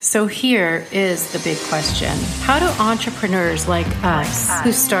So here is the big question. How do entrepreneurs like us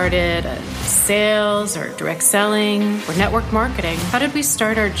who started sales or direct selling or network marketing, how did we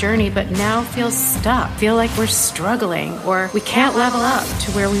start our journey but now feel stuck, feel like we're struggling or we can't level up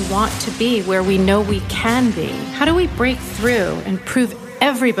to where we want to be, where we know we can be? How do we break through and prove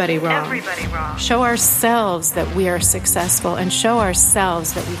everybody wrong? Show ourselves that we are successful and show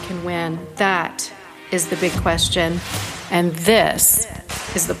ourselves that we can win. That is the big question. And this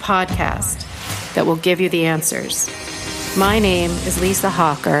is the podcast that will give you the answers. My name is Lisa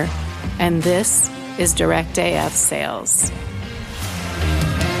Hawker, and this is Direct AF Sales.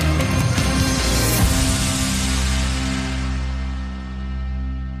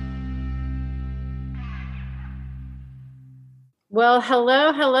 Well,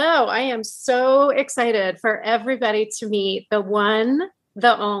 hello. I am so excited for everybody to meet the one,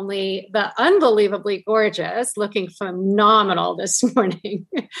 the only, the unbelievably gorgeous, looking phenomenal this morning,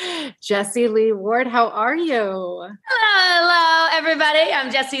 Jessie Lee Ward. How are you? Hello, everybody. I'm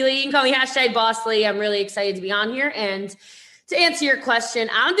Jessie Lee. You can call me #BossLee. I'm really excited to be on here. And to answer your question,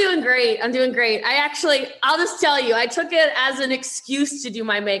 I'm doing great. I'll just tell you, I took it as an excuse to do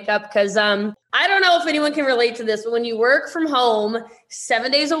my makeup because I don't know if anyone can relate to this, but when you work from home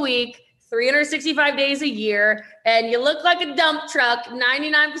 7 days a week, 365 days a year, and you look like a dump truck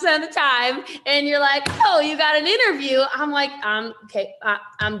 99% of the time, and you're like, oh, you got an interview. I'm like, okay,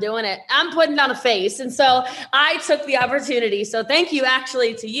 I'm doing it. I'm putting on a face. And so I took the opportunity. So thank you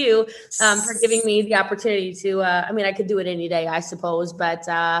actually to you for giving me the opportunity to, I could do it any day, I suppose, but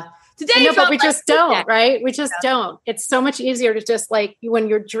today, but we just don't, right? We just don't. It's so much easier to just when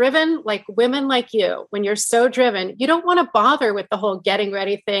you're driven, like women like you, when you're so driven, you don't want to bother with the whole getting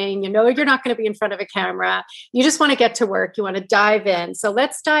ready thing. You know, you're not going to be in front of a camera. You just want to get to work. You want to dive in. So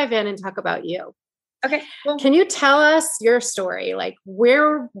let's dive in and talk about you. Okay. Well, can you tell us your story? Like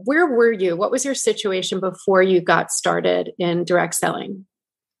where were you? What was your situation before you got started in direct selling?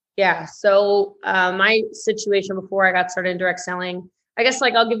 Yeah. So my situation before I got started in direct selling, I guess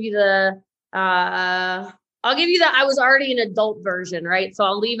I'll give you the I was already an adult version, right? So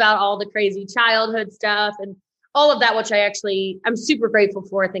I'll leave out all the crazy childhood stuff and all of that, which I'm super grateful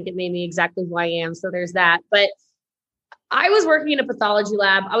for. I think it made me exactly who I am. So there's that. But I was working in a pathology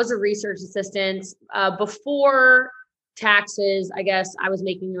lab. I was a research assistant before taxes. I guess I was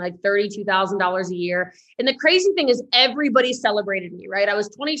making like $32,000 a year. And the crazy thing is everybody celebrated me, right? I was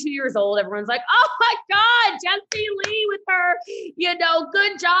 22 years old. Everyone's like, oh my God, Jessie Lee with her,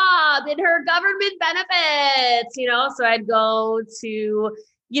 good job and her government benefits, so I'd go to,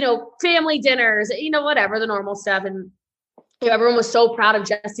 family dinners, whatever, the normal stuff. And everyone was so proud of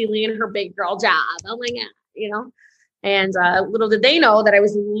Jessie Lee and her big girl job. Oh my God, and little did they know that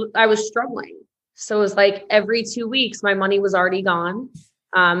I was struggling. So it was like every 2 weeks, my money was already gone,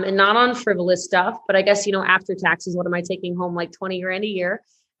 and not on frivolous stuff. But I guess, after taxes, what am I taking home? Like 20 grand a year.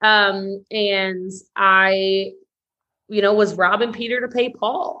 And I, was robbing Peter to pay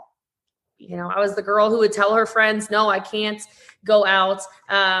Paul. I was the girl who would tell her friends, no, I can't go out.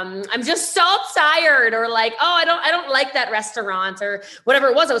 I'm just so tired, or like, oh, I don't like that restaurant, or whatever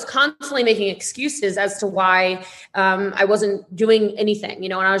it was. I was constantly making excuses as to why I wasn't doing anything,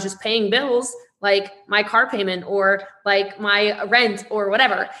 and I was just paying bills, like my car payment or like my rent or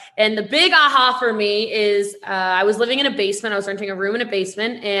whatever. And the big aha for me is I was living in a basement. I was renting a room in a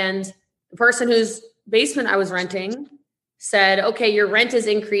basement, and the person whose basement I was renting said, okay, your rent is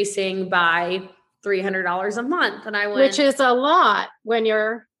increasing by $300 a month. And I went, which is a lot when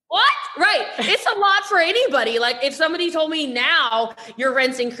you're what? Right. It's a lot for anybody. Like if somebody told me now your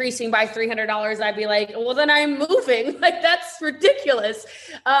rent's increasing by $300, I'd be like, well, then I'm moving. Like that's ridiculous.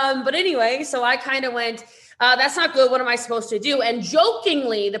 But anyway, so I kind of went, that's not good. What am I supposed to do? And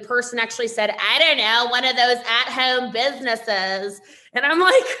jokingly, the person actually said, I don't know, one of those at-home businesses. And I'm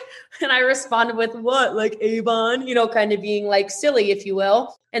like, and I responded with what? Like Avon, kind of being like silly, if you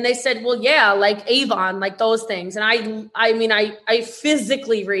will. And they said, well, yeah, like Avon, like those things. And I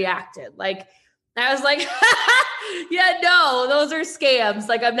physically reacted. Like, I was like, yeah, no, those are scams.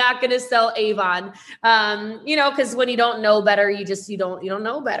 Like, I'm not going to sell Avon, because when you don't know better, you don't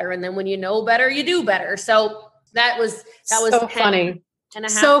know better. And then when you know better, you do better. So that was so funny.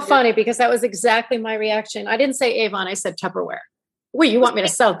 So funny because that was exactly my reaction. I didn't say Avon. I said Tupperware. Wait, you want me to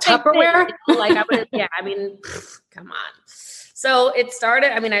sell Tupperware? Come on. So it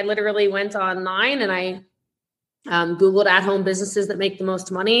started, I literally went online and I Googled at-home businesses that make the most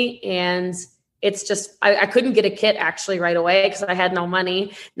money. And it's just, I couldn't get a kit actually right away because I had no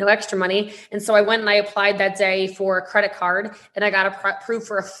money, no extra money. And so I went and I applied that day for a credit card, and I got approved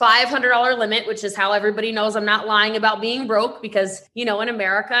for a $500 limit, which is how everybody knows I'm not lying about being broke, because, you know, in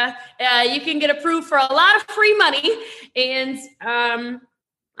America, you can get approved for a lot of free money. And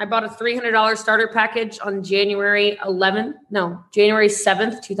I bought a $300 starter package on January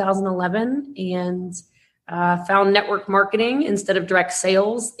 7th, 2011, and found network marketing instead of direct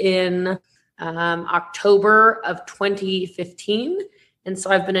sales in October of 2015. And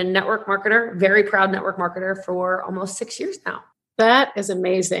so I've been a network marketer, very proud network marketer, for almost 6 years now. That is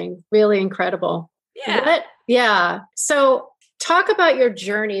amazing. Really incredible. Yeah. Yeah. So talk about your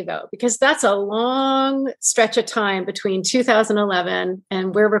journey though, because that's a long stretch of time between 2011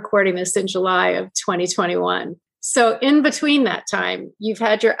 and we're recording this in July of 2021. So in between that time, you've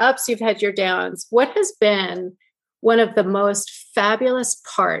had your ups, you've had your downs. What has been one of the most fabulous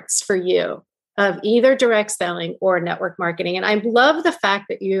parts for you of either direct selling or network marketing? And I love the fact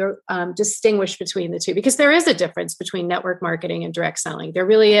that you distinguish between the two, because there is a difference between network marketing and direct selling. There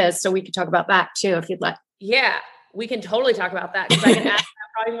really is. So we could talk about that too, if you'd like. Yeah, we can totally talk about that, because I can ask that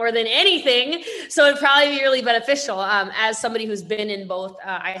probably more than anything. So it'd probably be really beneficial. As somebody who's been in both,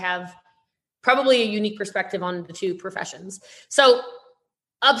 I have probably a unique perspective on the two professions. So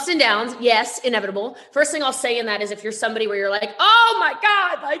ups and downs, yes, inevitable. First thing I'll say in that is, if you're somebody where you're like, oh my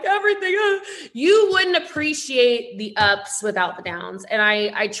God, like everything, you wouldn't appreciate the ups without the downs. And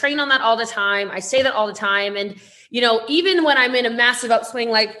I train on that all the time. I say that all the time. And, you know, even when I'm in a massive upswing,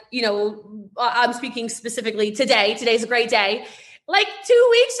 like, you know, I'm speaking specifically today, today's a great day. Like 2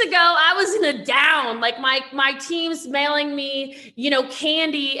 weeks ago, I was in a down, like my team's mailing me, you know,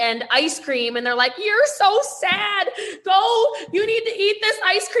 candy and ice cream. And they're like, you're so sad. You need to eat this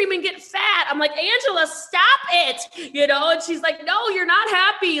ice cream and get fat. I'm like, Angela, stop it. You know? And she's like, no, you're not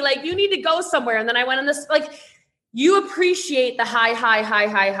happy. Like, you need to go somewhere. And then I went on this, like, you appreciate the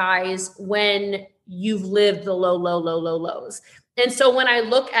highs when you've lived the lows. And so when I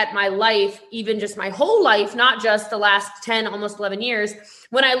look at my life, even just my whole life, not just the last 10, almost 11 years,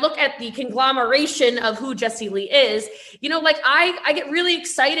 when I look at the conglomeration of who Jessie Lee is, you know, like I get really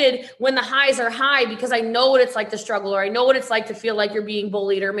excited when the highs are high, because I know what it's like to struggle, or I know what it's like to feel like you're being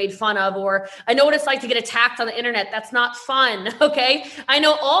bullied or made fun of, or I know what it's like to get attacked on the internet. That's not fun. Okay. I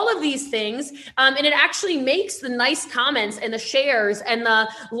know all of these things. And it actually makes the nice comments and the shares and the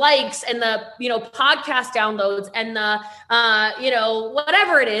likes and the, you know, podcast downloads and the, you know,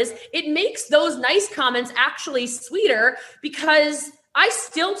 whatever it is, it makes those nice comments actually sweeter, because I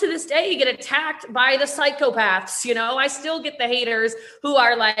still to this day get attacked by the psychopaths. You know, I still get the haters who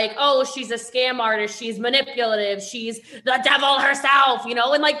are like, oh, she's a scam artist. She's manipulative. She's the devil herself, you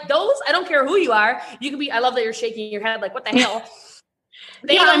know, and like those, I don't care who you are. You can be, I love that you're shaking your head like, what the hell?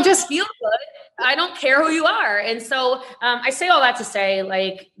 They don't just feel good. I don't care who you are. And so I say all that to say,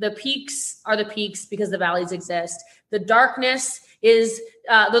 like, the peaks are the peaks because the valleys exist. The darkness is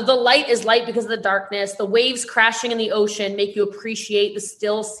the light is light because of the darkness. The waves crashing in the ocean make you appreciate the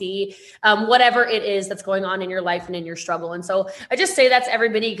still sea, whatever it is that's going on in your life and in your struggle. And so I just say that to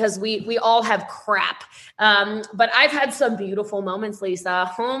everybody, because we all have crap. But I've had some beautiful moments,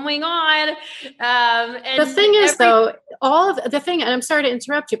 Lisa. Oh my God. And the thing is though, and I'm sorry to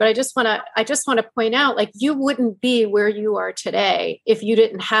interrupt you, but I just want to point out, like, you wouldn't be where you are today if you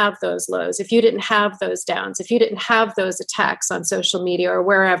didn't have those lows, if you didn't have those downs, if you didn't have those attacks on social media or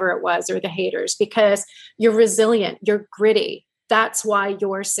wherever it was, or the haters, because you're resilient, you're gritty. That's why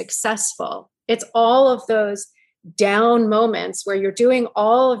you're successful. It's all of those down moments where you're doing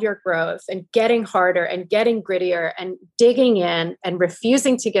all of your growth and getting harder and getting grittier and digging in and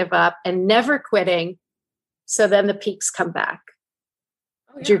refusing to give up and never quitting. So then the peaks come back.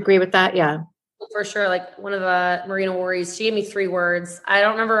 Oh, yeah. Do you agree with that? Yeah. For sure. Like, one of the Marina Worries, she gave me 3 words. I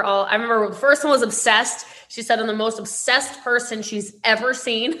don't remember all. I remember the first one was obsessed. She said, I'm the most obsessed person she's ever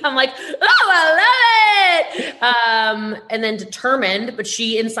seen. I'm like, oh, I love it. And then determined, but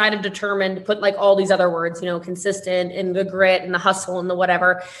she, inside of determined, put like all these other words, you know, consistent and the grit and the hustle and the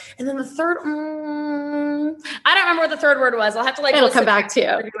whatever. And then the third, I don't remember what the third word was. I'll have to it'll come back to you.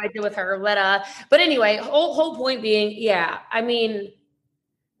 I did with her. But anyway, whole point being, yeah, I mean,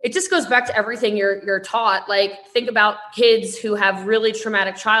 it just goes back to everything you're taught. Like, think about kids who have really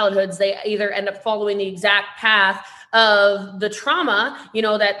traumatic childhoods. They either end up following the exact path of the trauma, you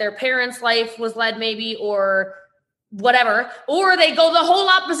know, that their parents' life was led maybe, or whatever, or they go the whole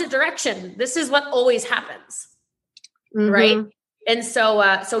opposite direction. This is what always happens. Mm-hmm. Right. And so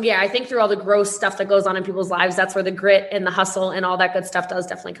yeah, I think through all the gross stuff that goes on in people's lives, that's where the grit and the hustle and all that good stuff does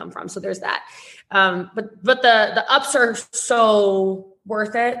definitely come from. So there's that. But the ups are so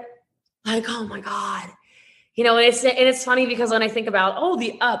worth it. Like, oh my God. And it's funny because when I think about,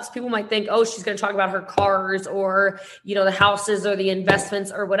 the ups, people might think, she's going to talk about her cars or, the houses or the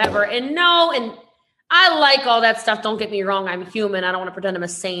investments or whatever. And no, and I like all that stuff. Don't get me wrong. I'm human. I don't want to pretend I'm a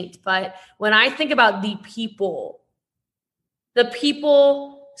saint. But when I think about the people,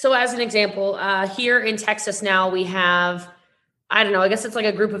 so as an example, here in Texas now we have, I don't know, I guess it's like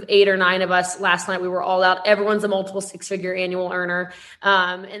a group of 8 or 9 of us. Last night we were all out. Everyone's a multiple 6-figure annual earner.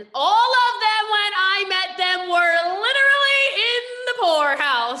 And all of them, when I met them, were literally in the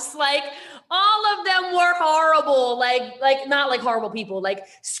poorhouse. Like, all of them were horrible, like not like horrible people, like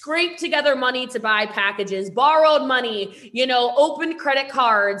scraped together money to buy packages, borrowed money, opened credit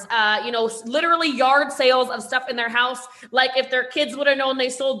cards, literally yard sales of stuff in their house. Like if their kids would have known they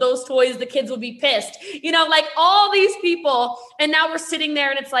sold those toys, the kids would be pissed, like all these people. And now we're sitting there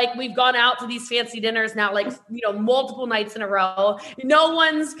and it's like, we've gone out to these fancy dinners now, like, multiple nights in a row. No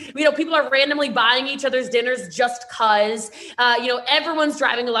one's, people are randomly buying each other's dinners just cause, everyone's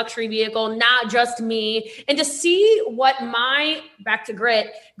driving a luxury vehicle, not just me. And to see what back to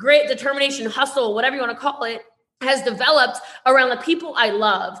grit, determination, hustle, whatever you want to call it, has developed around the people I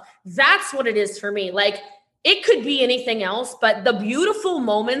love. That's what it is for me. Like, it could be anything else, but the beautiful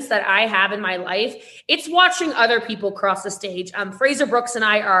moments that I have in my life, it's watching other people cross the stage. Fraser Brooks and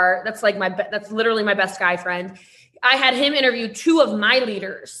I that's literally my best guy friend. I had him interview 2 of my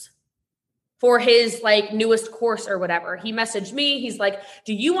leaders for his newest course or whatever. He messaged me. He's like,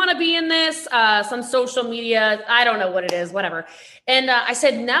 do you want to be in this? Some social media. I don't know what it is, whatever. And I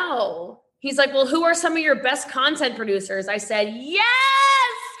said, no. He's like, well, who are some of your best content producers? I said,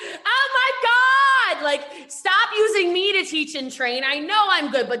 yes. Oh my God. Like, stop using me to teach and train. I know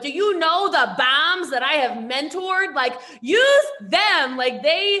I'm good, but do you know the bombs that I have mentored? Like, use them. Like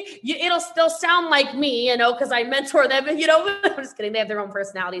they'll sound like me, cause I mentor them, I'm just kidding. They have their own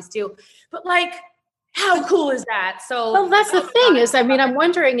personalities too, but how cool is that? So, well, that's the thing is, I'm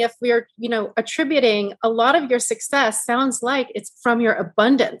wondering if we're, attributing a lot of your success sounds like it's from your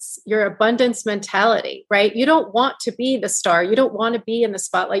abundance mentality, right? You don't want to be the star. You don't want to be in the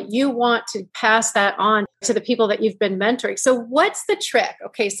spotlight. You want to pass that on to the people that you've been mentoring. So what's the trick?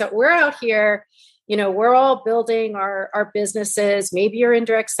 Okay. So we're out here, we're all building our businesses. Maybe you're in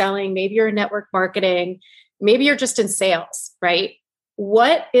direct selling, maybe you're in network marketing, maybe you're just in sales, right?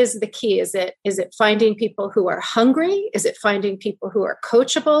 What is the key? Is it finding people who are hungry? Is it finding people who are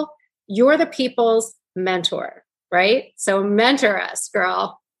coachable? You're the people's mentor, right? So mentor us,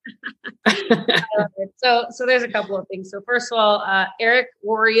 girl. So there's a couple of things. So first of all, Eric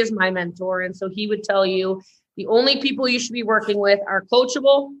Worre is my mentor. And so he would tell you the only people you should be working with are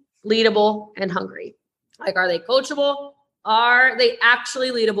coachable, leadable, and hungry. Like, are they coachable? Are they actually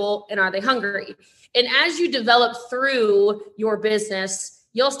leadable? And are they hungry? And as you develop through your business,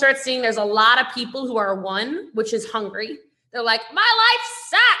 you'll start seeing there's a lot of people who are one, which is hungry. They're like, my life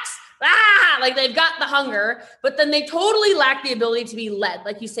sucks. Like they've got the hunger, but then they totally lack the ability to be led.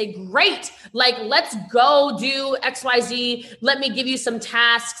 Like you say, great, like, let's go do XYZ. Let me give you some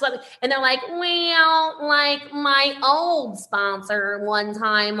tasks. And they're like, well, like my old sponsor one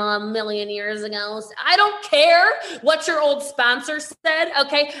time a million years ago. I don't care what your old sponsor said.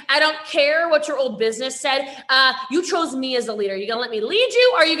 Okay. I don't care what your old business said. You chose me as a leader. You're going to let me lead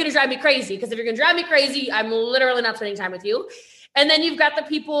you, or are you going to drive me crazy? Because if you're going to drive me crazy, I'm literally not spending time with you. And then you've got the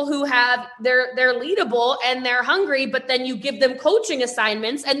people who they're leadable and they're hungry, but then you give them coaching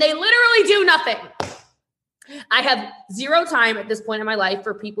assignments and they literally do nothing. I have zero time at this point in my life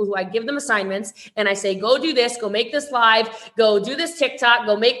for people who I give them assignments and I say, go do this, go make this live, go do this TikTok,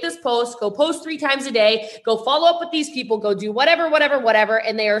 go make this post, go post 3 times a day, go follow up with these people, go do whatever.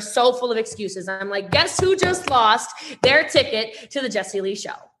 And they are so full of excuses. I'm like, guess who just lost their ticket to the Jessie Lee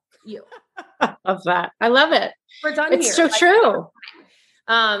show? You. I love that. I love it. We're done it's here. So true.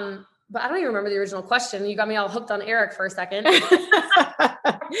 But I don't even remember the original question. You got me all hooked on Eric for a second. No,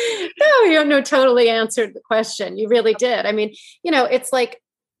 totally answered the question. You really did. I mean, it's like,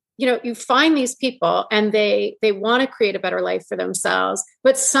 you find these people and they want to create a better life for themselves,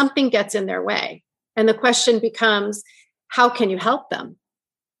 but something gets in their way. And the question becomes, how can you help them?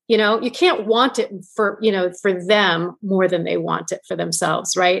 You can't want it for them more than they want it for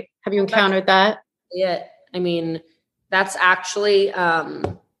themselves, right? Have you encountered that? Yeah. I mean, that's actually,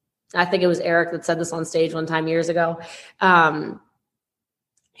 I think it was Eric that said this on stage one time years ago.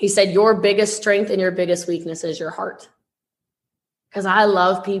 He said, your biggest strength and your biggest weakness is your heart. Because I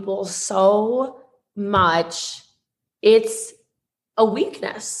love people so much. It's a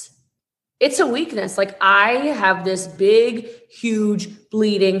weakness. It's a weakness. Like I have this big, huge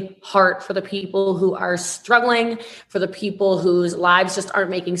bleeding heart for the people who are struggling, for the people whose lives just aren't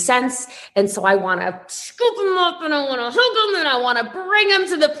making sense. And so I want to scoop them up and I want to hug them and I want to bring them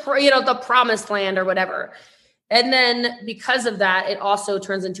to the promised land or whatever. And then because of that, it also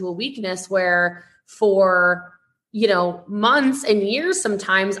turns into a weakness where for, months and years,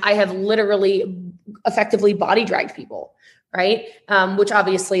 sometimes I have literally effectively body dragged people. Right. Which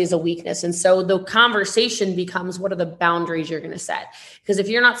obviously is a weakness. And so the conversation becomes, what are the boundaries you're going to set? Because if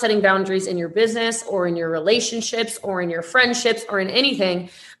you're not setting boundaries in your business or in your relationships or in your friendships or in anything,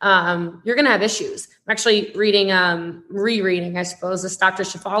 you're going to have issues. I'm actually rereading, I suppose, this Dr.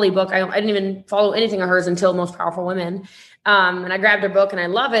 Shefali book. I didn't even follow anything of hers until Most Powerful Women. And I grabbed her book and I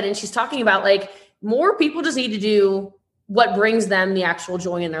love it. And she's talking about like more people just need to do what brings them the actual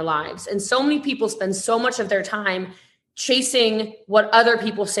joy in their lives. And so many people spend so much of their time chasing what other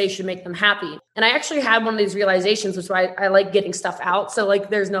people say should make them happy. And I actually had one of these realizations, which is why I like getting stuff out. So like,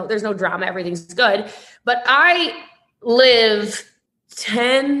 there's no drama. Everything's good. But I live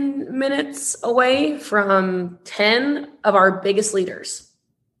 10 minutes away from 10 of our biggest leaders,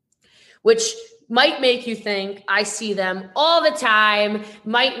 which might make you think I see them all the time,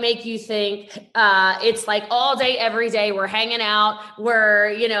 might make you think it's like all day, every day, we're hanging out,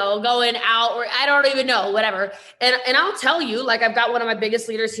 we're, going out, or I don't even know, whatever. And I'll tell you, like, I've got one of my biggest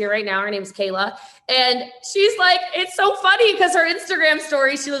leaders here right now. Her name's Kayla. And she's like, it's so funny because her Instagram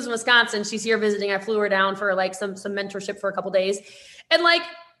story, she lives in Wisconsin. She's here visiting. I flew her down for like some mentorship for a couple days. And like,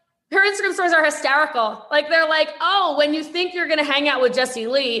 her Instagram stories are hysterical. Like they're like, oh, when you think you're going to hang out with Jessie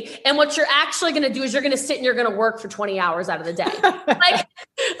Lee and what you're actually going to do is you're going to sit and you're going to work for 20 hours out of the day.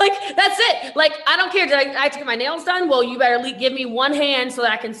 like that's it. Like, I don't care. Did I have to get my nails done? Well, you better give me one hand so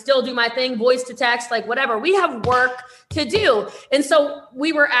that I can still do my thing, voice to text, like whatever. We have work to do. And so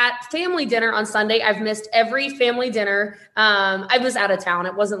we were at family dinner on Sunday. I've missed every family dinner. I was out of town.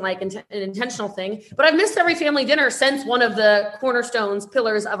 It wasn't like an intentional thing, but I've missed every family dinner since one of the cornerstones,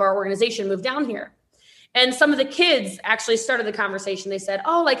 pillars of our organization moved down here. And some of the kids actually started the conversation. They said,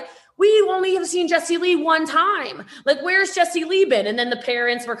 oh, like, we only have seen Jessie Lee one time. Like, where's Jessie Lee been? And then the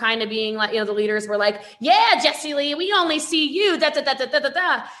parents were kind of being like, the leaders were like, yeah, Jessie Lee, we only see you, da, da, da, da, da, da,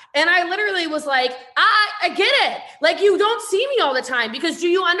 da. And I literally was like, I get it. Like, you don't see me all the time because do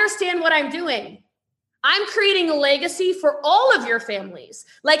you understand what I'm doing? I'm creating a legacy for all of your families.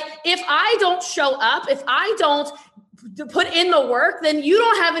 Like, if I don't show up, if I don't put in the work, then you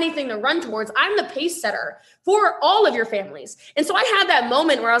don't have anything to run towards. I'm the pace setter for all of your families. And so I had that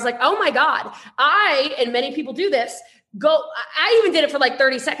moment where I was like, oh my God, and many people do this, I even did it for like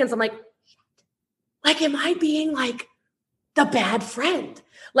 30 seconds. I'm like, am I being like the bad friend?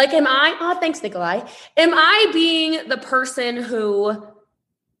 Like, thanks, Nikolai. Am I being the person who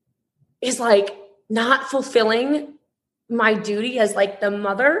is like not fulfilling my duty as like the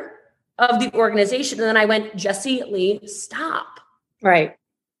mother of the organization? And then I went, Jessie Lee, stop. Right.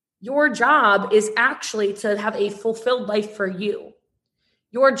 Your job is actually to have a fulfilled life for you.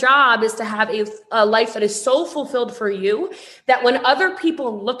 Your job is to have a life that is so fulfilled for you that when other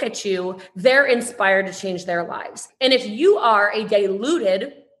people look at you, they're inspired to change their lives. And if you are a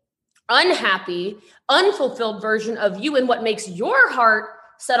diluted, unhappy, unfulfilled version of you and what makes your heart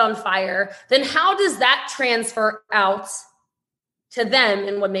set on fire, then how does that transfer out to them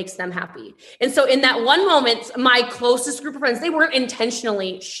and what makes them happy? And so in that one moment, my closest group of friends, they weren't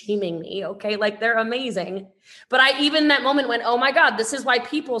intentionally shaming me, okay? Like, they're amazing. But I even in that moment went, oh my God, this is why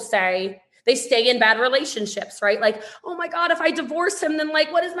people say they stay in bad relationships, right? Like, oh my God, if I divorce him, then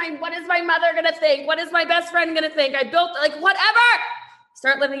like, what is my mother gonna think? What is my best friend gonna think? I built, like, whatever.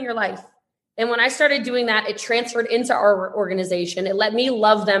 Start living your life. And when I started doing that, it transferred into our organization. It let me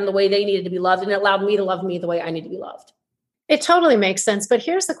love them the way they needed to be loved, and it allowed me to love me the way I need to be loved. It totally makes sense. But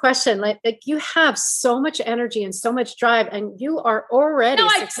here's the question. Like you have so much energy and so much drive, and you are already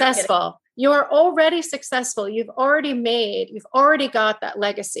successful. You're already successful. You've already got that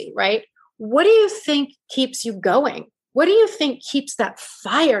legacy, right? What do you think keeps you going? What do you think keeps that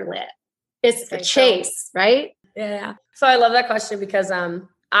fire lit? It's the chase, right? Yeah. So I love that question because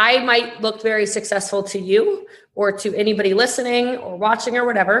I might look very successful to you or to anybody listening or watching or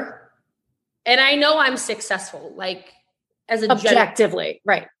whatever. And I know I'm successful, like, as a objectively,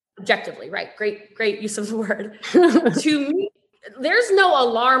 right? Objectively, right. Great use of the word. To me, there's no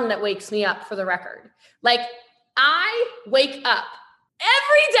alarm that wakes me up, for the record. Like, I wake up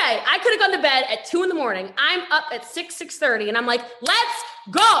every day. I could have gone to bed at 2 a.m. I'm up at 6:30 and I'm like, let's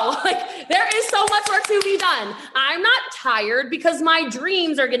go. Like, there is so much work to be done. I'm not tired because my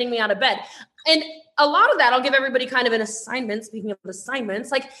dreams are getting me out of bed. And a lot of that, I'll give everybody kind of an assignment. Speaking of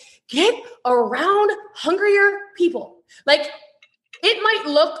assignments, like get around hungrier people. Like it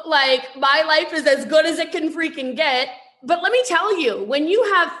might look like my life is as good as it can freaking get. But let me tell you, when you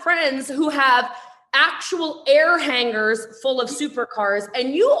have friends who have actual air hangers full of supercars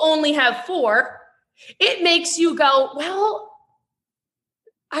and you only have 4, it makes you go, well,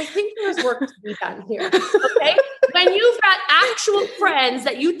 I think there's work to be done here. Okay. When you've got actual friends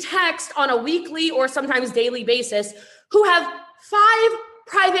that you text on a weekly or sometimes daily basis who have 5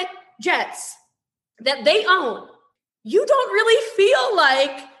 private jets that they own, you don't really feel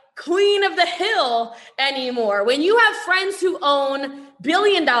like queen of the hill anymore. When you have friends who own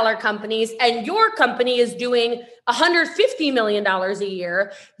billion-dollar companies and your company is doing $150 million a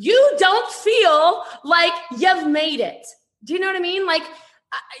year, you don't feel like you've made it. Do you know what I mean? Like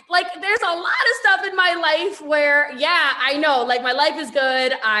there's a lot of stuff in my life where, yeah, I know, like my life is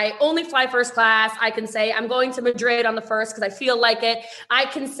good. I only fly first class. I can say I'm going to Madrid on the 1st because I feel like it. I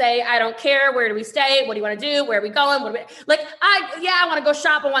can say, I don't care. Where do we stay? What do you want to do? Where are we going? I want to go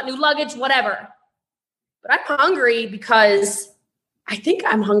shop. I want new luggage, whatever. But I'm hungry because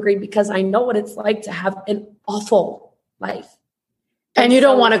I know what it's like to have an awful life. And you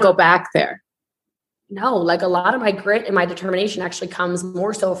don't want to go back there. No, like a lot of my grit and my determination actually comes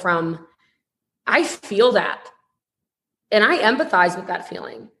more so from, I feel that. And I empathize with that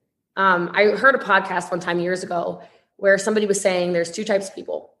feeling. I heard a podcast one time years ago where somebody was saying there's 2 types of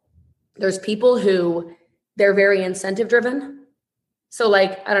people. There's people who they're very incentive driven. So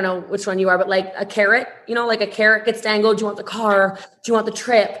like, I don't know which one you are, but like a carrot, like a carrot gets dangled. Do you want the car? Do you want the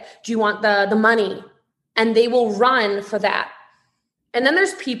trip? Do you want the money? And they will run for that. And then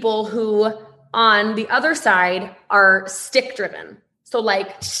there's people who on the other side are stick driven. So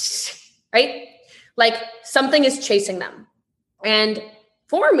like, right? Like something is chasing them. And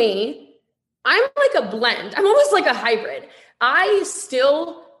for me, I'm like a blend. I'm almost like a hybrid. I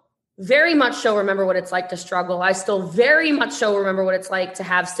still very much so remember what it's like to struggle. I still very much so remember what it's like to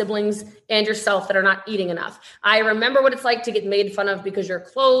have siblings and yourself that are not eating enough. I remember what it's like to get made fun of because your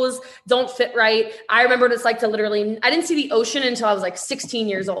clothes don't fit right. I remember what it's like to I didn't see the ocean until I was like 16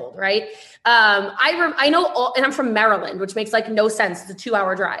 years old, right? I know and I'm from Maryland, which makes like no sense. It's a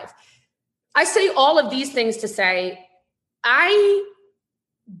 2-hour drive. I say all of these things to say, I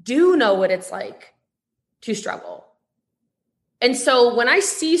do know what it's like to struggle. And so when I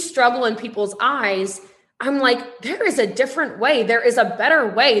see struggle in people's eyes, I'm like, there is a different way. There is a better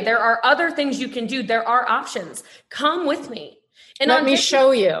way. There are other things you can do. There are options. Come with me. And let me show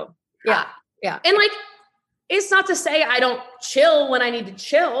you. Yeah. And like, it's not to say I don't chill when I need to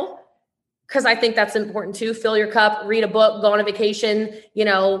chill, because I think that's important too. Fill your cup, read a book, go on a vacation,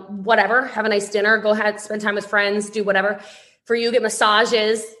 whatever, have a nice dinner, go ahead, spend time with friends, do whatever. For you, get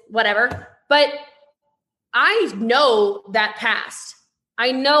massages, whatever. But I know that past.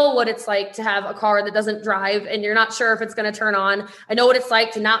 I know what it's like to have a car that doesn't drive and you're not sure if it's going to turn on. I know what it's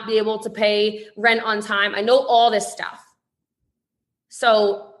like to not be able to pay rent on time. I know all this stuff.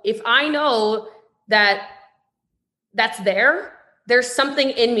 So if I know that that's there's something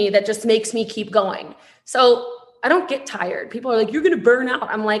in me that just makes me keep going. So I don't get tired. People are like, you're going to burn out.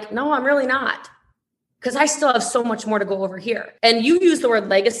 I'm like, no, I'm really not. Because I still have so much more to go over here. And you use the word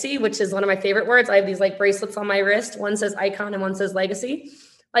legacy, which is one of my favorite words. I have these like bracelets on my wrist. One says icon and one says legacy.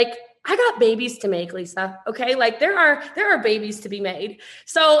 Like I got babies to make, Lisa. Okay. Like there are babies to be made.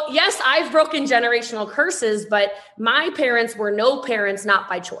 So yes, I've broken generational curses, but my parents were no parents, not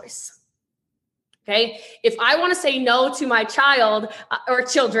by choice. Okay. If I want to say no to my child or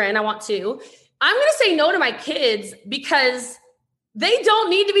children, I'm going to say no to my kids because they don't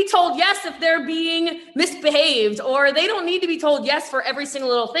need to be told yes if they're being misbehaved, or they don't need to be told yes for every single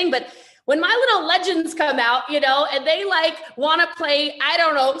little thing. But when my little legends come out, and they like want to play,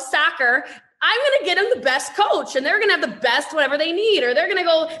 soccer, I'm going to get them the best coach and they're going to have the best whatever they need, or they're going to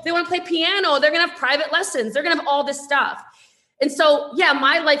go, they want to play piano, they're going to have private lessons, they're going to have all this stuff. And so, yeah,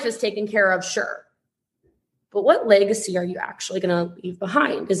 my life is taken care of, sure. But what legacy are you actually going to leave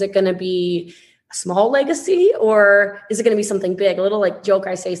behind? Is it going to be a small legacy, or is it going to be something big? A little like joke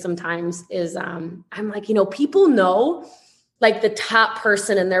I say sometimes is, I'm like, people know like the top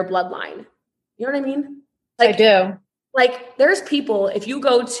person in their bloodline. You know what I mean? Like, I do. Like there's people, if you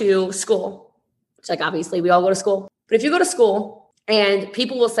go to school, which like obviously we all go to school, but if you go to school and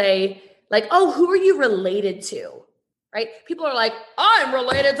people will say like, oh, who are you related to? Right? People are like, I'm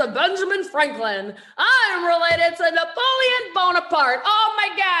related to Benjamin Franklin. I'm related to Napoleon Bonaparte. Oh my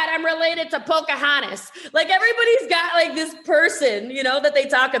God, I'm related to Pocahontas. Like everybody's got like this person, that they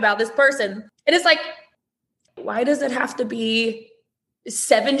talk about, this person. And it's like, why does it have to be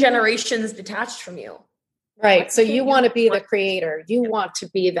 7 generations detached from you. Right. So you want to be the creator. You want to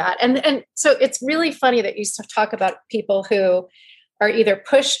be that. And so it's really funny that you talk about people who are either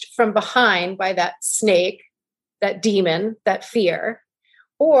pushed from behind by that snake, that demon, that fear,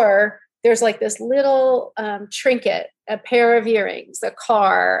 or there's like this little trinket, a pair of earrings, a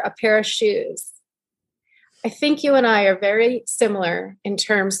car, a pair of shoes. I think you and I are very similar in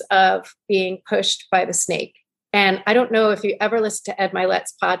terms of being pushed by the snake. And I don't know if you ever listen to Ed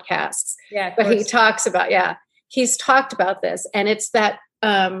Milet's podcasts, but he talks about, he's talked about this. And it's that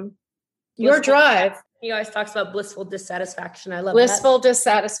your drive. He always talks about blissful dissatisfaction. I love blissful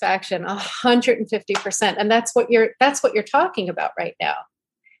dissatisfaction, 150%. And that's what you're talking about right now.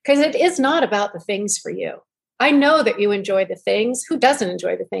 Because it is not about the things for you. I know that you enjoy the things. Who doesn't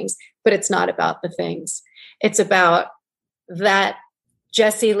enjoy the things? But it's not about the things. It's about that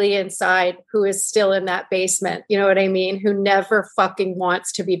Jessie Lee inside who is still in that basement. You know what I mean? Who never fucking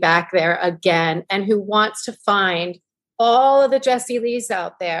wants to be back there again. And who wants to find all of the Jessie Lees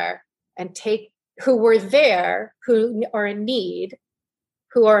out there and take who were there, who are in need,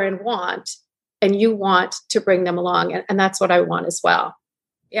 who are in want, and you want to bring them along. And that's what I want as well.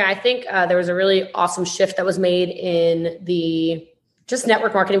 Yeah, I think there was a really awesome shift that was made in the just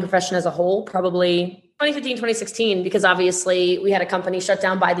network marketing profession as a whole, probably 2015, 2016, because obviously we had a company shut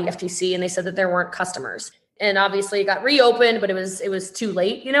down by the FTC and they said that there weren't customers. And obviously it got reopened, but it was too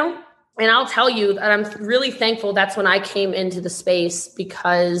late, you know? And I'll tell you that I'm really thankful that's when I came into the space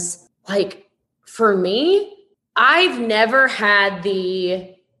because like for me, I've never had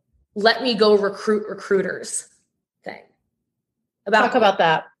the let me go recruit recruiters thing. Talk about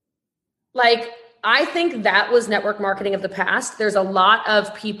that. Like, I think that was network marketing of the past. There's a lot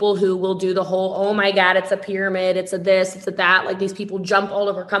of people who will do the whole, oh my God, it's a pyramid. It's a this, it's a that. Like these people jump all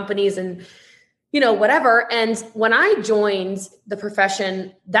over companies and, you know, whatever. And when I joined the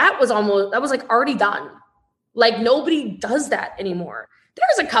profession, that was like already done. Like nobody does that anymore.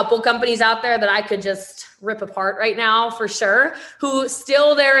 There's a couple companies out there that I could just rip apart right now for sure, who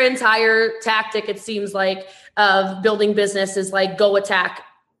still their entire tactic, it seems like, of building business is like go attack,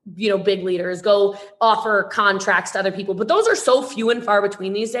 you know, big leaders, go offer contracts to other people. But those are so few and far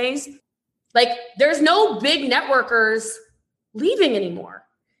between these days. Like there's no big networkers leaving anymore.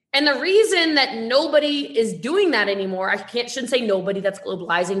 And the reason that nobody is doing that anymore, shouldn't say nobody, that's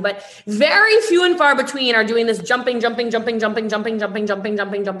globalizing, but very few and far between are doing this jumping thing, is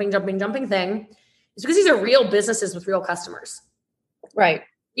because these are real businesses with real customers. Right.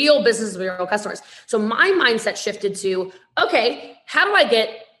 Real businesses with real customers. So my mindset shifted to, okay, how do I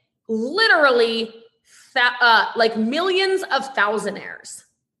get literally like millions of thousandaires?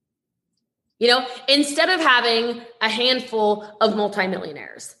 You know, instead of having a handful of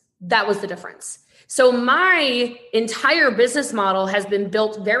multimillionaires. That was the difference. So my entire business model has been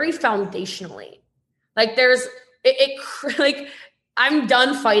built very foundationally. Like like I'm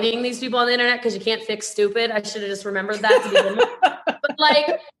done fighting these people on the internet because you can't fix stupid. I should have just remembered that to begin with. But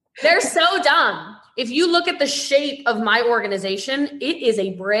like, they're so dumb. If you look at the shape of my organization, it is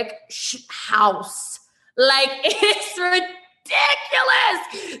a brick house. Like it's ridiculous.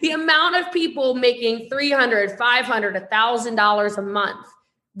 The amount of people making $300, $500, $1,000 a month.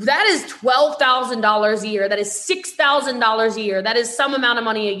 That is $12,000 a year. That is $6,000 a year. That is some amount of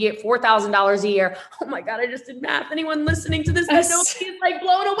money a year, $4,000 a year. Oh my God, I just did math. Anyone listening to this, I know is like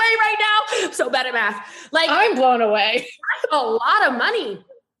blown away right now. I'm so bad at math. Like I'm blown away. A lot of money.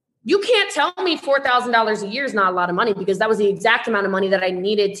 You can't tell me $4,000 a year is not a lot of money because that was the exact amount of money that I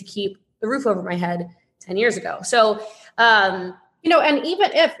needed to keep the roof over my head 10 years ago. So, you know, and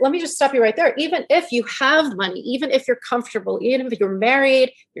even if, let me just stop you right there. Even if you have money, even if you're comfortable, even if you're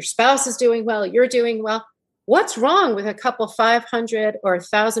married, your spouse is doing well, you're doing well, what's wrong with a couple $500 or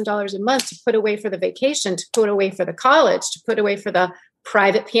 $1,000 a month to put away for the vacation, to put away for the college, to put away for the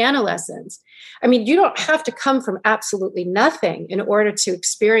private piano lessons? I mean, you don't have to come from absolutely nothing in order to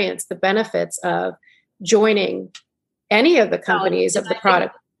experience the benefits of joining any of the companies of the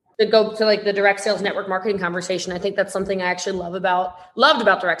product. To go to like the direct sales network marketing conversation, I think that's something I actually loved about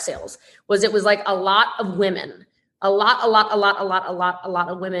direct sales was it was like a lot of women, a lot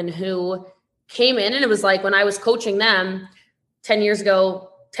of women who came in, and it was like when I was coaching them 10 years ago,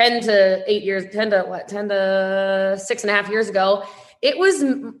 10 to 6.5 years ago,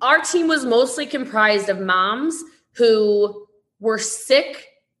 our team was mostly comprised of moms who were sick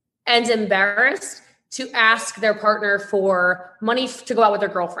and embarrassed to ask their partner for money to go out with their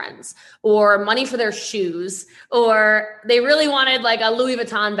girlfriends or money for their shoes, or they really wanted like a Louis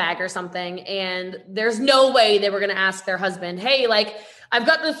Vuitton bag or something. And there's no way they were going to ask their husband, hey, like, I've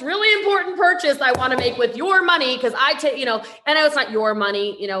got this really important purchase I want to make with your money because I take, and I know it's not your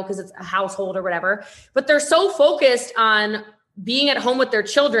money, because it's a household or whatever, but they're so focused on being at home with their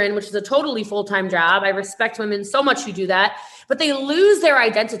children, which is a totally full-time job. I respect women so much who do that, but they lose their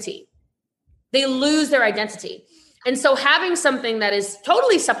identity. And so having something that is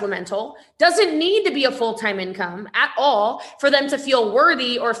totally supplemental doesn't need to be a full-time income at all for them to feel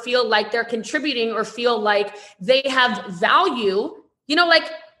worthy or feel like they're contributing or feel like they have value.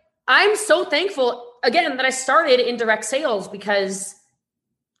 I'm so thankful, again, that I started in direct sales because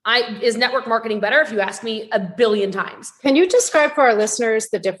is network marketing better? If you ask me a billion times. Can you describe for our listeners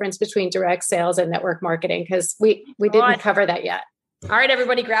the difference between direct sales and network marketing? Because we didn't cover that yet. All right,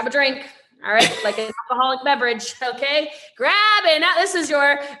 everybody, grab a drink. All right, like an alcoholic beverage. Okay, grab it. Now this is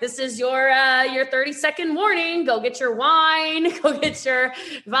your 30-second warning. Go get your wine. Go get your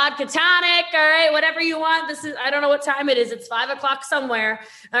vodka tonic. All right, whatever you want. I don't know what time it is. It's 5:00 somewhere.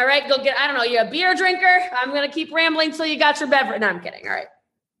 All right, go get. I don't know. You're a beer drinker. I'm gonna keep rambling till you got your beverage. No, I'm kidding. All right.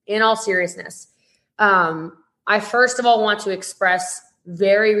 In all seriousness, I first of all want to express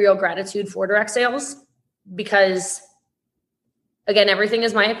very real gratitude for direct sales because, again, everything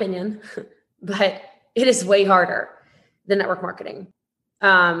is my opinion, but it is way harder than network marketing.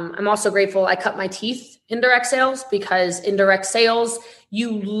 I'm also grateful I cut my teeth in direct sales because in direct sales,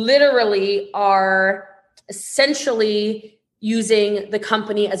 you literally are essentially using the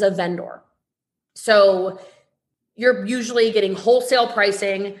company as a vendor. So you're usually getting wholesale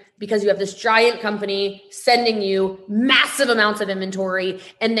pricing because you have this giant company sending you massive amounts of inventory,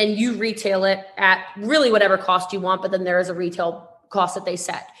 and then you retail it at really whatever cost you want, but then there is a retail cost that they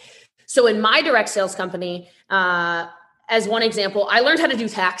set. So in my direct sales company, as one example, I learned how to do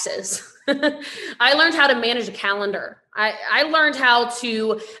taxes. I learned how to manage a calendar. I learned how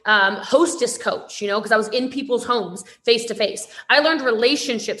to hostess coach, because I was in people's homes face to face. I learned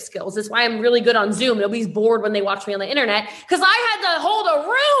relationship skills. That's why I'm really good on Zoom. Nobody's bored when they watch me on the internet because I had to hold a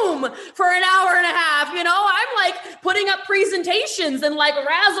room for an hour and a half. I'm like putting up presentations and like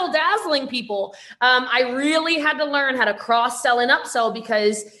razzle dazzling people. I really had to learn how to cross sell and upsell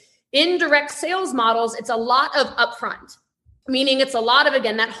because in direct sales models, it's a lot of upfront. Meaning it's a lot of,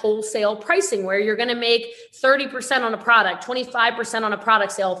 again, that wholesale pricing where you're going to make 30% on a product, 25% on a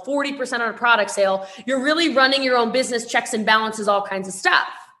product sale, 40% on a product sale. You're really running your own business, checks and balances, all kinds of stuff.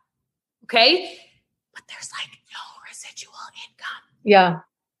 Okay. But there's like no residual income. Yeah. None.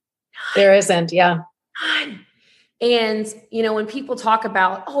 There isn't. Yeah. None. And, when people talk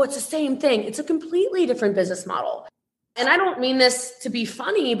about, it's the same thing, it's a completely different business model. And I don't mean this to be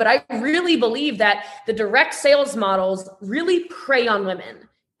funny, but I really believe that the direct sales models really prey on women.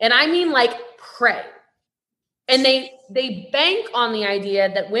 And I mean like prey. And they bank on the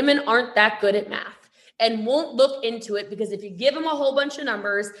idea that women aren't that good at math and won't look into it because if you give them a whole bunch of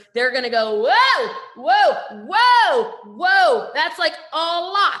numbers, they're going to go, whoa. That's like a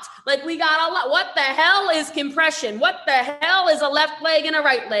lot. Like we got a lot. What the hell is compression? What the hell is a left leg and a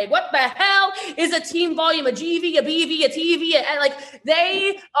right leg? What the hell is a team volume, a GV, a BV, a TV? Like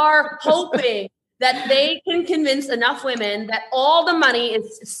they are hoping that they can convince enough women that all the money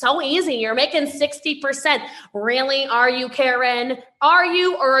is so easy. You're making 60%. Really? Are you, Karen? Are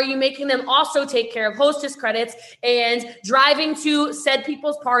you? Or are you making them also take care of hostess credits and driving to said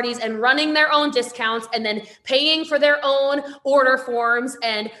people's parties and running their own discounts and then paying for their own order forms?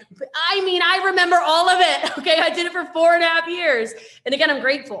 And I remember all of it. Okay. I did it for 4.5 years. And again, I'm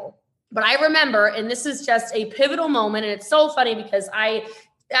grateful. But I remember, and this is just a pivotal moment. And it's so funny because I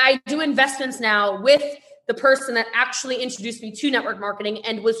do investments now with the person that actually introduced me to network marketing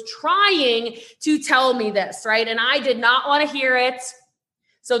and was trying to tell me this, right? And I did not want to hear it.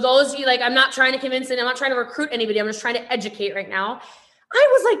 So those of you, I'm not trying to convince it. I'm not trying to recruit anybody. I'm just trying to educate right now. I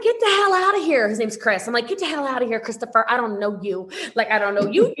was like, get the hell out of here. His name's Chris. I'm like, get the hell out of here, Christopher. I don't know you. I don't know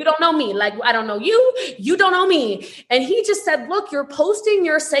you. You don't know me. I don't know you. You don't know me. And he just said, look, you're posting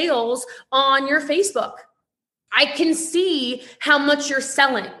your sales on your Facebook. I can see how much you're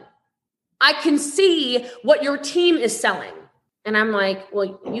selling. I can see what your team is selling. And I'm like,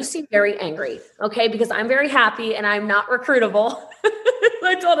 well, you seem very angry, okay? Because I'm very happy and I'm not recruitable.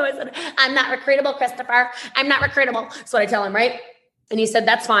 I told him, I said, I'm not recruitable, Christopher. I'm not recruitable. That's what I tell him, right? And he said,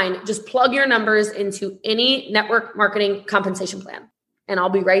 that's fine. Just plug your numbers into any network marketing compensation plan. And I'll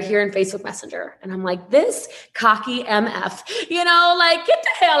be right here in Facebook Messenger. And I'm like, this cocky MF, get the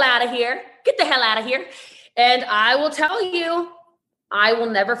hell out of here. Get the hell out of here. And I will tell you, I will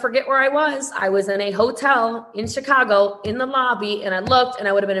never forget where I was. I was in a hotel in Chicago in the lobby, and I looked, and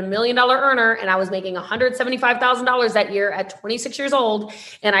I would have been $1 million earner, and I was making $175,000 that year at 26 years old.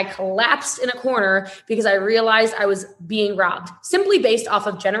 And I collapsed in a corner because I realized I was being robbed simply based off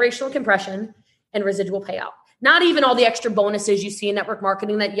of generational compression and residual payout. Not even all the extra bonuses you see in network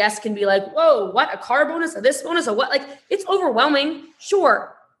marketing that, yes, can be like, whoa, what, a car bonus, or this bonus, or what? Like, it's overwhelming.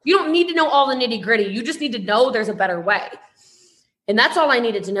 Sure. You don't need to know all the nitty gritty. You just need to know there's a better way. And that's all I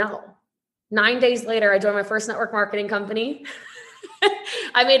needed to know. 9 days later, I joined my first network marketing company.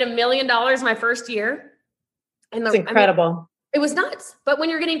 I made $1 million my first year. And it's incredible. It was nuts. But when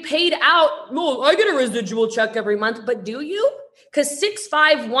you're getting paid out, no, I get a residual check every month, but do you? Because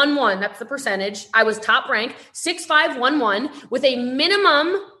 6511, that's the percentage. I was top rank, 6511 with a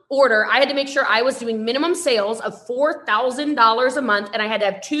minimum order. I had to make sure I was doing minimum sales of $4,000 a month. And I had to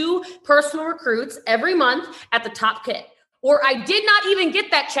have 2 personal recruits every month at the top kit. Or I did not even get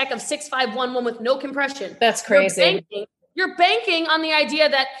that check of 6511 with no compression. That's crazy. You're banking on the idea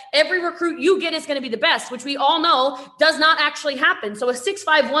that every recruit you get is going to be the best, which we all know does not actually happen. So a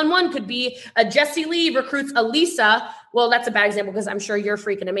 6511 could be a Jesse Lee recruits a Lisa. Well, that's a bad example because I'm sure you're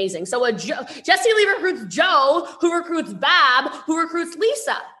freaking amazing. So Jesse Lee recruits Joe, who recruits Bab, who recruits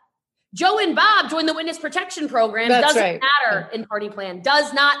Lisa. Joe and Bob join the witness protection program. Doesn't matter in Party Plan.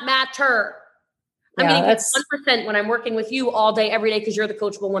 Does not matter. I'm getting 1% when I'm working with you all day, every day, because you're the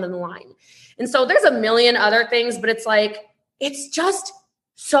coachable one in the line. And so there's a million other things, but it's like, it's just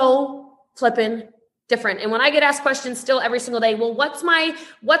so flippin' different. And when I get asked questions still every single day, well, what's my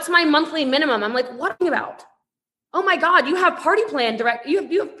monthly minimum? I'm like, what are you about? Oh my God, you have Party Plan direct.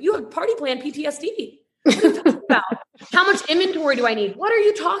 You have Party Plan PTSD. What are you talking about? How much inventory do I need? What are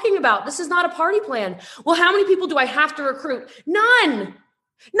you talking about? This is not a Party Plan. Well, how many people do I have to recruit? None.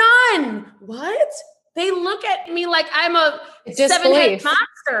 What? They look at me like I'm a 7-head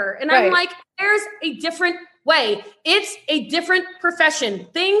monster. And I'm like, there's a different way. It's a different profession.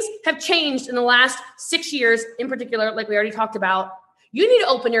 Things have changed in the last 6 years in particular, like we already talked about. You need to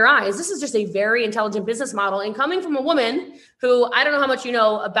open your eyes. This is just a very intelligent business model. And coming from a woman who, I don't know how much you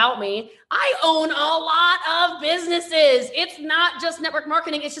know about me, I own a lot of businesses. It's not just network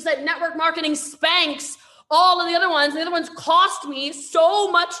marketing. It's just that network marketing spanks all of the other ones. The other ones cost me so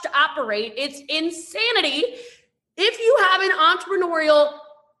much to operate. It's insanity. If you have an entrepreneurial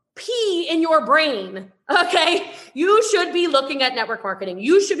pea in your brain, okay, you should be looking at network marketing.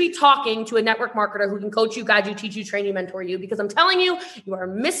 You should be talking to a network marketer who can coach you, guide you, teach you, train you, mentor you, because I'm telling you, you are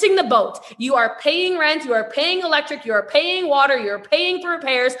missing the boat. You are paying rent. You are paying electric. You are paying water. You are paying for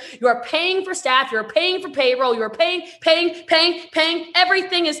repairs. You are paying for staff. You are paying for payroll. You are paying.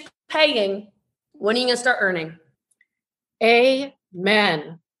 Everything is paying. When are you going to start earning?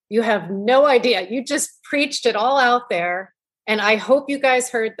 Amen. You have no idea. You just preached it all out there. And I hope you guys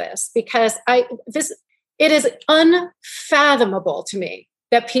heard this, because it is unfathomable to me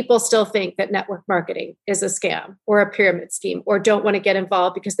that people still think that network marketing is a scam or a pyramid scheme, or don't want to get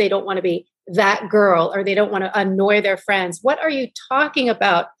involved because they don't want to be that girl, or they don't want to annoy their friends. What are you talking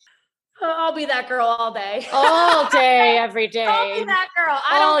about? I'll be that girl all day. All day, every day. I'll be that girl.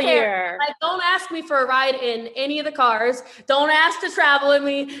 I don't care. Like, don't ask me for a ride in any of the cars. Don't ask to travel with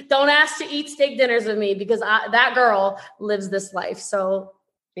me. Don't ask to eat steak dinners with me, because that girl lives this life. So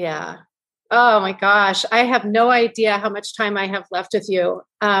yeah. Oh my gosh. I have no idea how much time I have left with you.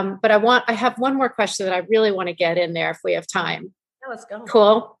 But I have one more question that I really want to get in there if we have time. Yeah, let's go.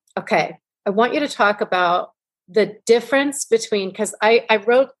 Cool. Okay. I want you to talk about the difference between, because I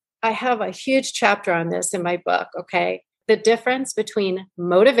have a huge chapter on this in my book, okay? The difference between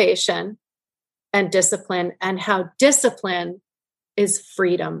motivation and discipline, and how discipline is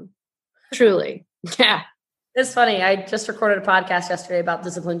freedom. Truly. Yeah. It's funny. I just recorded a podcast yesterday about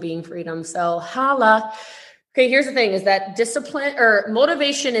discipline being freedom. So holla. Okay, here's the thing, is that discipline or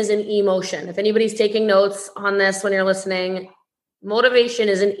motivation is an emotion. If anybody's taking notes on this when you're listening, motivation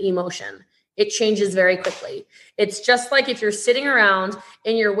is an emotion. It changes very quickly. It's just like if you're sitting around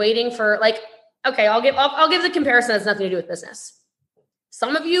and you're waiting for, like, okay, I'll give the comparison that's nothing to do with business.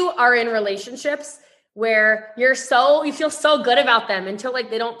 Some of you are in relationships where you feel so good about them until, like,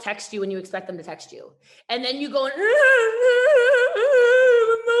 they don't text you when you expect them to text you. And then you go, I'm emotional.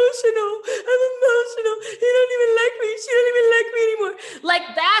 He don't even like me. She don't even like me anymore. Like,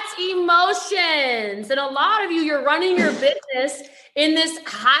 that's emotions. And a lot of you, you're running your business in this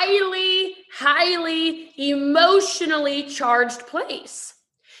highly, highly emotionally charged place.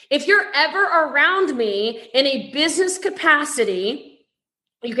 If you're ever around me in a business capacity,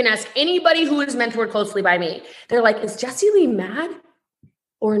 you can ask anybody who is mentored closely by me. They're like, is Jessie Lee mad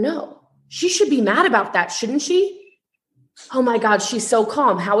or no? She should be mad about that, shouldn't she? Oh my God, she's so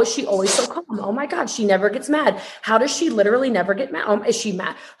calm. How is she always so calm? Oh my God, she never gets mad. How does she literally never get mad? Is she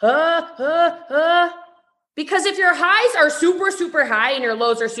mad? Because if your highs are super, super high and your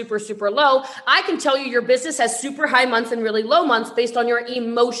lows are super, super low, I can tell you your business has super high months and really low months based on your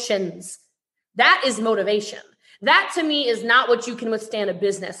emotions. That is motivation. That to me is not what you can withstand a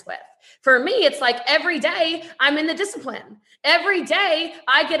business with. For me, it's like every day I'm in the discipline. Every day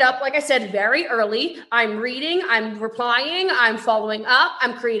I get up, like I said, very early. I'm reading, I'm replying, I'm following up,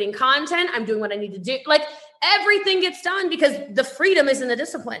 I'm creating content, I'm doing what I need to do. Like everything gets done because the freedom is in the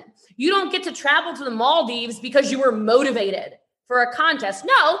discipline. You don't get to travel to the Maldives because you were motivated for a contest.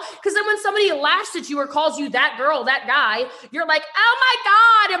 No, because then when somebody laughs at you or calls you that girl, that guy, you're like, oh my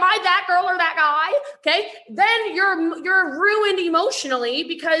God, am I that girl or that guy? Okay. Then you're ruined emotionally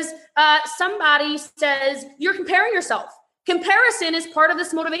because somebody says you're comparing yourself. Comparison is part of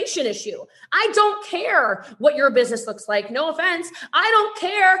this motivation issue. I don't care what your business looks like. No offense. I don't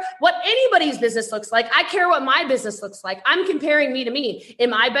care what anybody's business looks like. I care what my business looks like. I'm comparing me to me.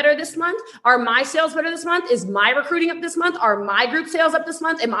 Am I better this month? Are my sales better this month? Is my recruiting up this month? Are my group sales up this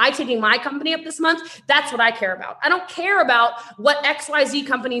month? Am I taking my company up this month? That's what I care about. I don't care about what XYZ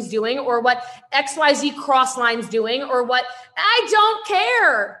company's doing or what XYZ Crossline's doing or what I don't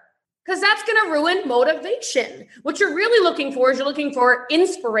care. Because that's going to ruin motivation. What you're really looking for is you're looking for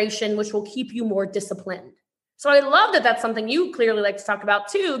inspiration, which will keep you more disciplined. So I love that that's something you clearly like to talk about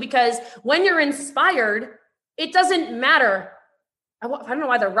too, because when you're inspired, it doesn't matter. I don't know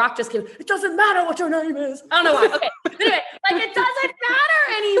why The Rock just came. It doesn't matter what your name is. I don't know why. Okay. Anyway, like it doesn't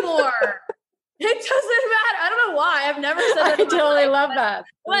matter anymore. It doesn't matter. I don't know why. I've never said that. I totally love that.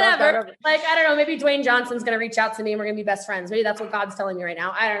 Whatever. Love that. Like, I don't know. Maybe Dwayne Johnson's going to reach out to me and we're going to be best friends. Maybe that's what God's telling me right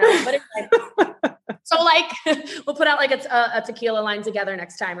now. I don't know. But anyway. So like, we'll put out like a tequila line together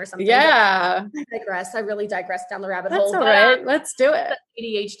next time or something. Yeah. I digress. I really digress down the rabbit That's hole. all right. Let's do it.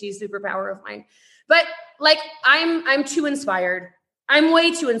 ADHD superpower of mine. But like, I'm too inspired. I'm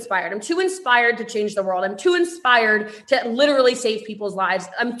way too inspired. I'm too inspired to change the world. I'm too inspired to literally save people's lives.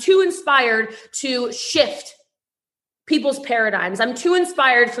 I'm too inspired to shift people's paradigms. I'm too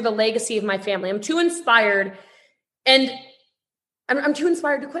inspired for the legacy of my family. I'm too inspired, and I'm too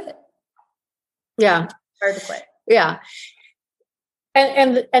inspired to quit. Yeah. Inspired to quit. Yeah.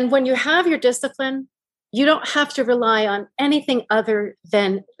 And when you have your discipline, you don't have to rely on anything other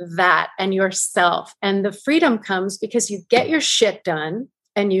than that and yourself. And the freedom comes because you get your shit done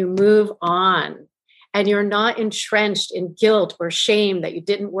and you move on. And you're not entrenched in guilt or shame that you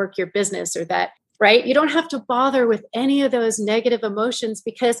didn't work your business or that, right? You don't have to bother with any of those negative emotions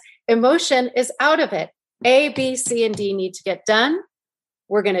because emotion is out of it. A, B, C, and D need to get done.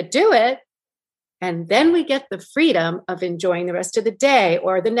 We're going to do it. And then we get the freedom of enjoying the rest of the day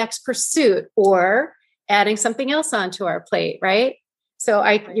or the next pursuit or adding something else onto our plate, right? So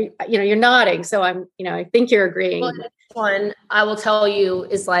you're nodding. So I think you're agreeing. Well, this one I will tell you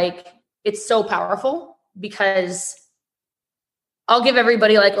is like, it's so powerful because I'll give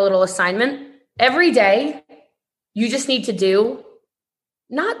everybody like a little assignment. Every day, you just need to do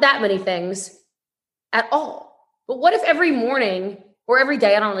not that many things at all. But what if every morning or every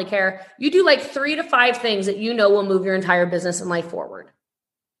day, I don't really care, you do like 3 to 5 things that you know will move your entire business and life forward.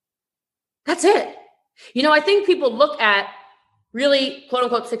 That's it. I think people look at really quote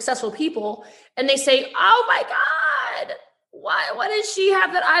unquote successful people and they say, oh my God, what does she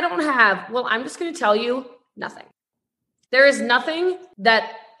have that I don't have? Well, I'm just going to tell you nothing. There is nothing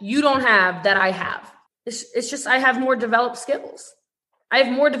that you don't have that I have. It's just, I have more developed skills. I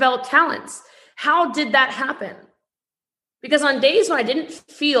have more developed talents. How did that happen? Because on days when I didn't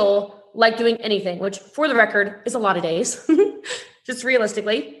feel like doing anything, which for the record is a lot of days, just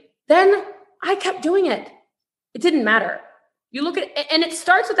realistically, then I kept doing it. It didn't matter. You look at it, and it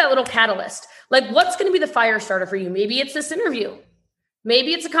starts with that little catalyst. Like, what's going to be the fire starter for you? Maybe it's this interview.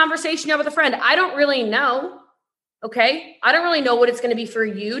 Maybe it's a conversation you have with a friend. I don't really know. Okay. I don't really know what it's going to be for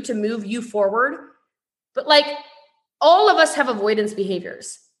you to move you forward. But like, all of us have avoidance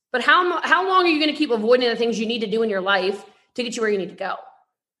behaviors. But how long are you going to keep avoiding the things you need to do in your life to get you where you need to go?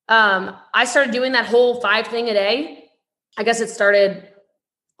 I started doing that whole 5 thing a day. I guess it started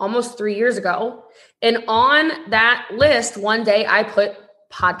almost 3 years ago. And on that list, one day I put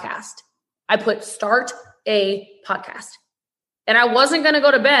podcast. I put start a podcast. And I wasn't going to go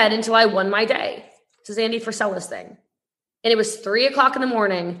to bed until I won my day. This is Andy Frisella's thing. And it was 3:00 in the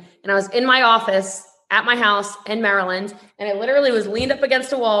morning. And I was in my office at my house in Maryland. And I literally was leaned up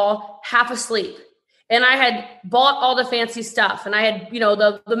against a wall, half asleep. And I had bought all the fancy stuff. And I had,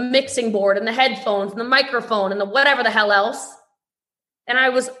 the mixing board and the headphones and the microphone and the whatever the hell else. And I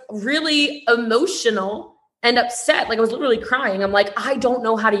was really emotional and upset. Like I was literally crying. I'm like, I don't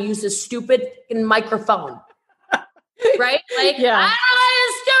know how to use this stupid microphone. Right? Like, Yeah. I don't know how to use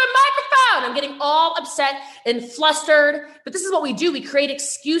this stupid microphone. I'm getting all upset and flustered. But this is what we do. We create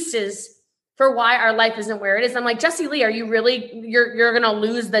excuses for why our life isn't where it is. I'm like, Jessie Lee, are you really, you're going to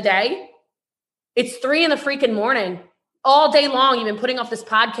lose the day? It's 3 a.m. all day long. You've been putting off this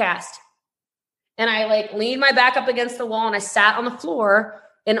podcast. And I like leaned my back up against the wall and I sat on the floor,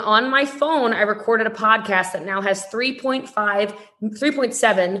 and on my phone, I recorded a podcast that now has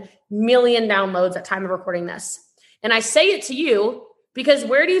 3.7 million downloads at time of recording this. And I say it to you because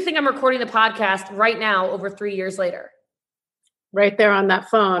where do you think I'm recording the podcast right now over 3 years later? Right there on that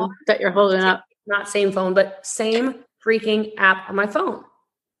phone that you're holding up. Not same phone, but same freaking app on my phone.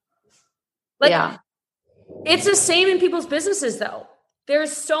 Like, yeah. It's the same in people's businesses though.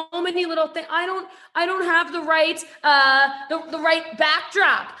 There's so many little things. I don't have the right, the right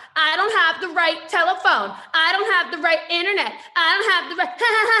backdrop. I don't have the right telephone. I don't have the right internet. I don't have the right,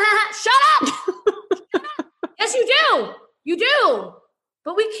 shut up. Yes, you do. You do.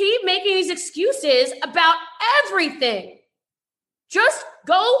 But we keep making these excuses about everything. Just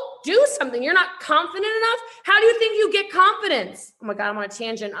go do something. You're not confident enough. How do you think you get confidence? Oh my God, I'm on a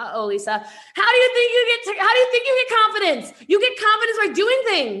tangent. Uh-oh, Lisa. How do you think you get confidence? You get confidence by doing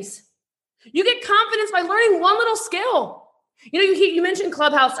things. You get confidence by learning one little skill. You know, you mentioned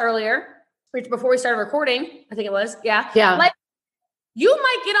Clubhouse earlier, before we started recording. I think it was. Yeah. Yeah. Like, you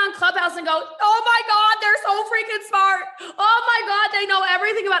might get on Clubhouse and go, oh my God, they're so freaking smart. Oh my God, they know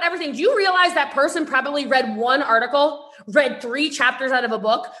everything about everything. Do you realize that person probably read one article, read 3 chapters out of a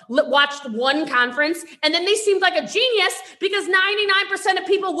book, watched one conference, and then they seemed like a genius because 99% of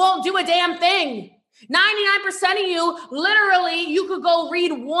people won't do a damn thing. 99% of you, literally, you could go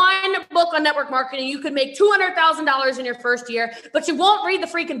read one book on network marketing. You could make $200,000 in your first year, but you won't read the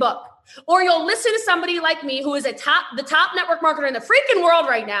freaking book. Or you'll listen to somebody like me who is the top network marketer in the freaking world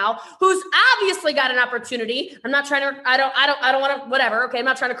right now, who's obviously got an opportunity. I'm not trying to, I don't want to, whatever. Okay. I'm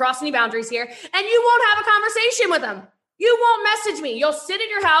not trying to cross any boundaries here. And you won't have a conversation with them. You won't message me. You'll sit in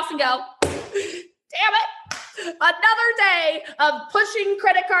your house and go, damn it. Another day of pushing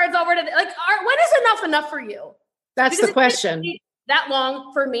credit cards over to when is enough for you? That's because the question. That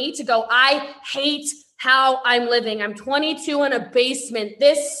long for me to go, I hate how I'm living. I'm 22 in a basement.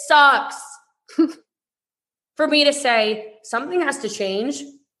 This sucks. For me to say something has to change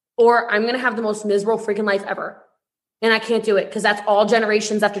or I'm going to have the most miserable freaking life ever. And I can't do it because that's all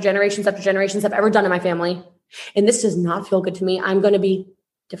generations after generations after generations have ever done in my family. And this does not feel good to me. I'm going to be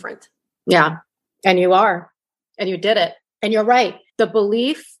different. Yeah. And you are. And you did it. And you're right. The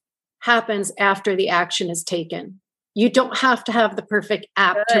belief happens after the action is taken. You don't have to have the perfect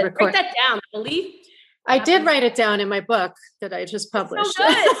app to record. Write that down. Belief. I did write it down in my book that I just published. So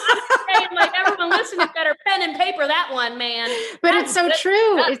good. I'm saying, like, everyone listening better pen and paper that one, man. But it's so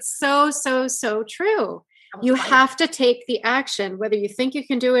true. It's so true. You have to take the action, whether you think you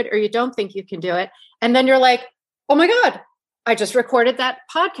can do it or you don't think you can do it. And then you're like, oh my God, I just recorded that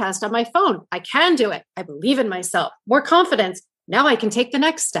podcast on my phone. I can do it. I believe in myself. More confidence. Now I can take the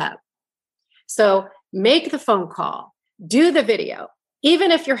next step. So make the phone call, do the video,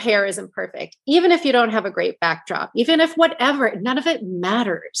 even if your hair isn't perfect, even if you don't have a great backdrop, even if whatever, none of it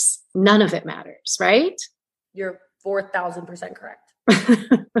matters. None of it matters, right? You're 4,000% correct.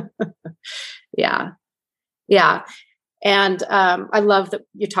 Yeah. Yeah. And I love that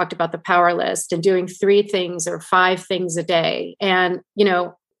you talked about the power list and doing 3 things or 5 things a day. And, you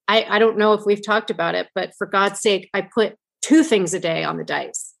know, I don't know if we've talked about it, but for God's sake, I put 2 things a day on the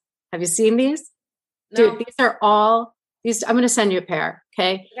dice. Have you seen these? No. Dude, these are all these. I'm going to send you a pair.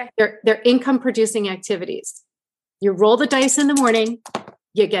 Okay. They're income producing activities. You roll the dice in the morning,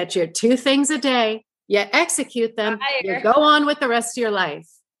 you get your 2 things a day, you execute them, you go on with the rest of your life.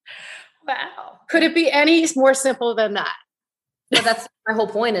 Wow. Could it be any more simple than that? Well, that's my whole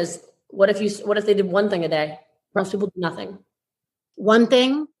point is what if they did 1 thing a day? Most people do nothing. 1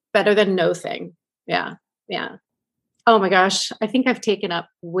 thing better than no thing. Yeah. Yeah. Oh my gosh. I think I've taken up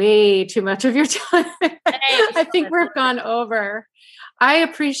way too much of your time. I think we've gone over. I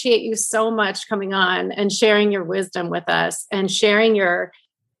appreciate you so much coming on and sharing your wisdom with us and sharing your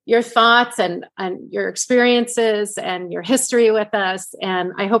thoughts and your experiences and your history with us.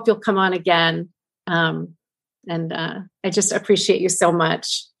 And I hope you'll come on again. I just appreciate you so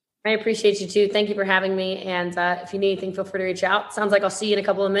much. I appreciate you too. Thank you for having me. And if you need anything, feel free to reach out. Sounds like I'll see you in a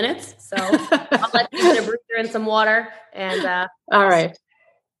couple of minutes. So I'll let you get a breather and some water. And all right.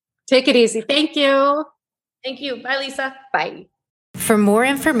 Take it easy. Thank you. Thank you. Bye, Lisa. Bye. For more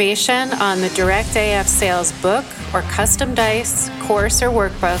information on the Direct AF Sales book or custom dice, course, or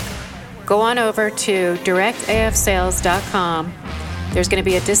workbook, go on over to directafsales.com. There's going to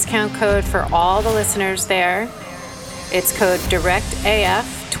be a discount code for all the listeners there. It's code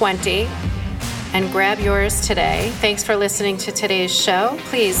DIRECTAF20, and grab yours today. Thanks for listening to today's show.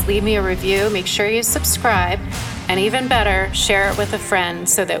 Please leave me a review. Make sure you subscribe, and even better, share it with a friend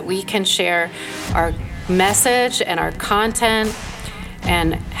so that we can share our message and our content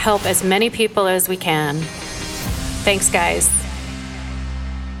and help as many people as we can. Thanks, guys.